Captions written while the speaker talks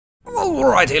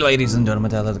Alrighty, ladies and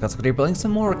gentlemen, TheCosmicSpider playing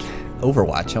some more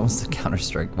Overwatch. I almost said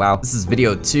Counter-Strike. Wow. This is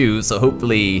video 2, so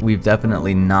hopefully we've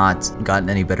definitely not gotten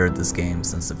any better at this game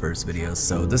since the first video.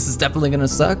 So this is definitely gonna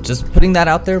suck. Just putting that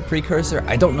out there, precursor.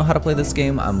 I don't know how to play this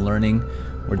game. I'm learning.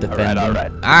 We're defending.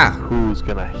 Alright. Ah! Who's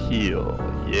gonna heal?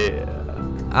 Yeah.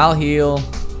 I'll heal.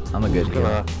 I'm a good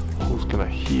healer. Who's gonna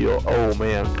heal? Oh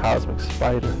man,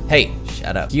 TheCosmicSpider. Hey,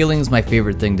 shut up. Healing's my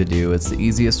favorite thing to do. It's the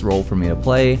easiest role for me to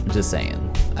play. Just saying.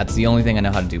 That's the only thing I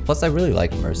know how to do. Plus, I really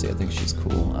like Mercy. I think she's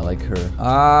cool. I like her.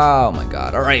 Oh my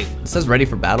god. Alright. It says ready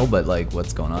for battle, but like,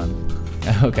 what's going on?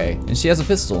 Okay. And she has a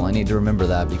pistol. I need to remember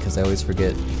that because I always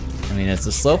forget. I mean, it's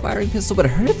a slow firing pistol, but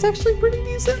her hit's actually pretty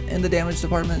decent in the damage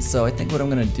department. So I think what I'm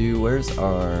gonna do, where's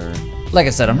our... Like I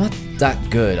said, I'm not that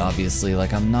good, obviously.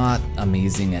 Like, I'm not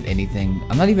amazing at anything.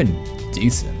 I'm not even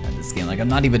decent at this game. Like, I'm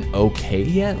not even okay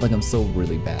yet. Like, I'm still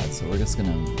really bad. So we're just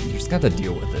gonna, you just got to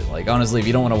deal with it. Like, honestly, if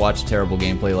you don't want to watch terrible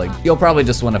gameplay, like, you'll probably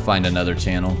just want to find another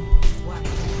channel.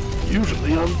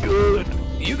 Usually I'm good.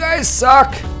 You guys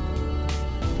suck.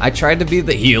 I tried to be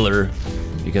the healer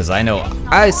because I know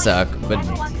I suck, but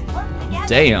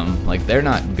damn, like, they're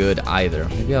not good either.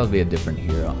 Maybe I'll be a different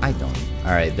hero. I don't.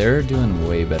 All right, they're doing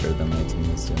way better than my team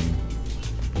is doing.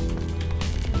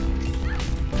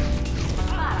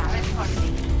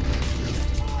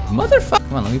 Motherfucker!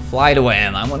 Come on, let me fly to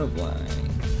him. I want to fly.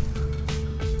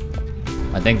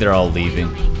 I think they're all leaving.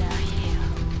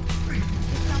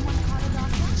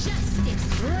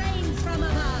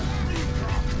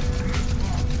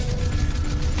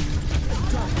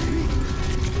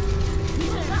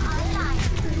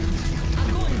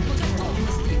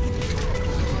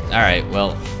 Alright,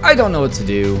 well, I don't know what to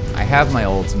do. I have my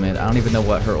ultimate. I don't even know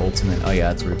what her ultimate... Oh yeah,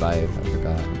 it's revive. I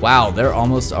forgot. Wow, they're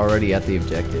almost already at the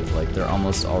objective. Like, they're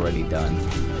almost already done.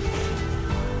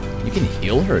 You can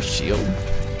heal her shield?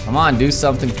 Come on, do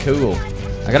something cool.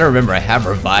 I gotta remember, I have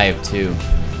revive too.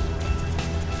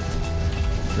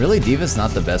 Really, D.Va's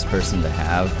not the best person to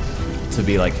have to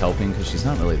be like helping because she's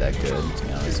not really that good, to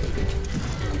be honest with you.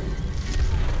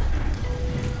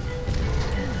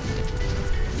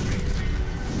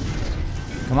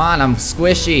 Come on, I'm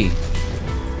squishy.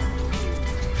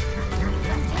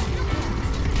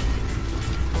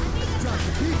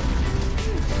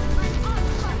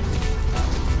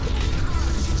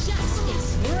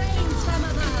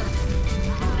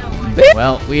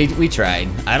 Well, we tried.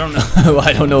 I don't know.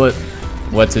 I don't know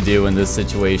what to do in this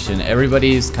situation.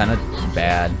 Everybody's kind of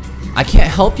bad. I can't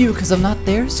help you because I'm not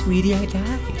there, sweetie. I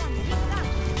died.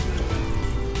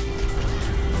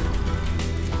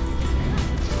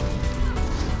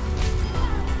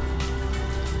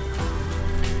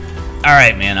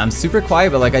 Alright, man, I'm super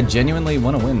quiet, but like I genuinely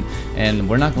want to win, and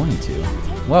we're not going to.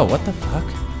 Whoa, what the fuck?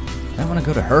 I want to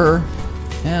go to her,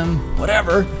 him,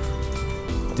 whatever.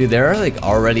 Dude, they're like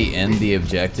already in the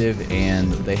objective,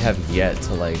 and they have yet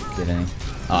to like get any.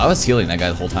 Oh, I was healing that guy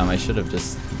the whole time. I should have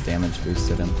just damage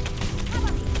boosted him.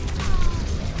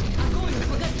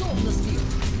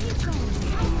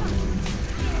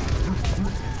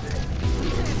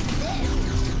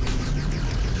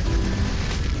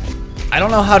 I don't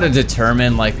know how to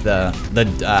determine like the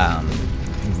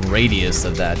radius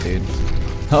of that, dude.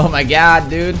 Oh my god,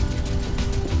 dude.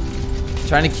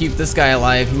 Trying to keep this guy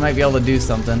alive. He might be able to do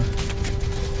something.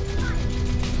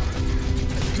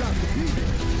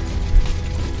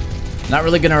 Not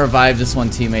really gonna revive just one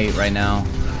teammate right now.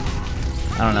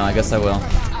 I don't know, I guess I will.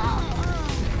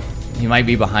 He might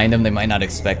be behind him, they might not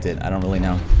expect it. I don't really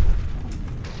know.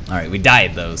 Alright, we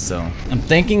died though, so. I'm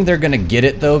thinking they're gonna get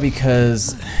it though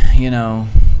because, you know,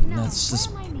 that's just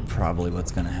probably what's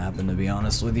gonna happen, to be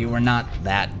honest with you. We're not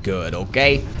that good,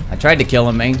 okay? I tried to kill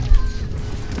him, man.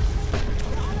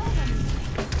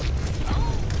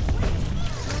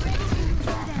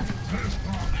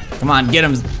 Come on, get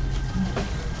him. I'm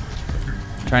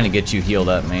trying to get you healed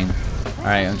up, man.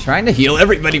 Alright, I'm trying to heal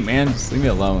everybody, man. Just leave me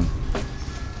alone.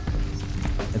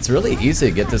 It's really easy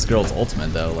to get this girl's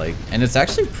ultimate though, like, and it's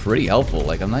actually pretty helpful,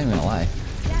 like, I'm not even gonna lie.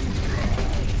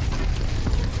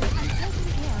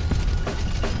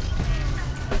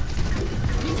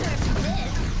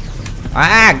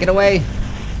 Ah, get away!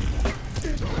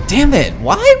 Damn it,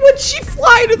 why would she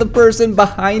fly to the person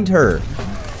behind her?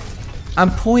 I'm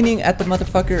pointing at the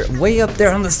motherfucker way up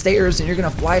there on the stairs and you're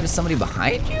gonna fly to somebody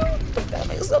behind you? That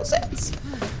makes no sense.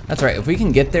 That's right, if we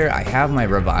can get there, I have my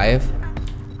revive.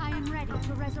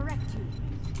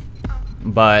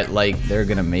 But, like, they're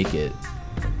gonna make it.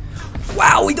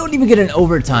 Wow, we don't even get an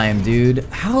overtime, dude.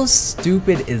 How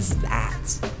stupid is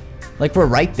that? Like, we're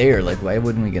right there. Like, why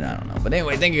wouldn't we get, I don't know. But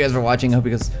anyway, thank you guys for watching. I hope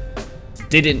you guys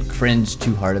didn't cringe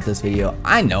too hard at this video.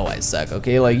 I know I suck,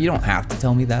 okay? Like, you don't have to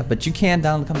tell me that, but you can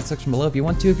down in the comment section below if you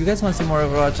want to. If you guys want to see more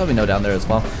Overwatch, let me know down there as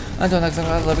well. Until next time,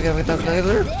 guys, love you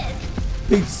guys.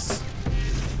 Peace.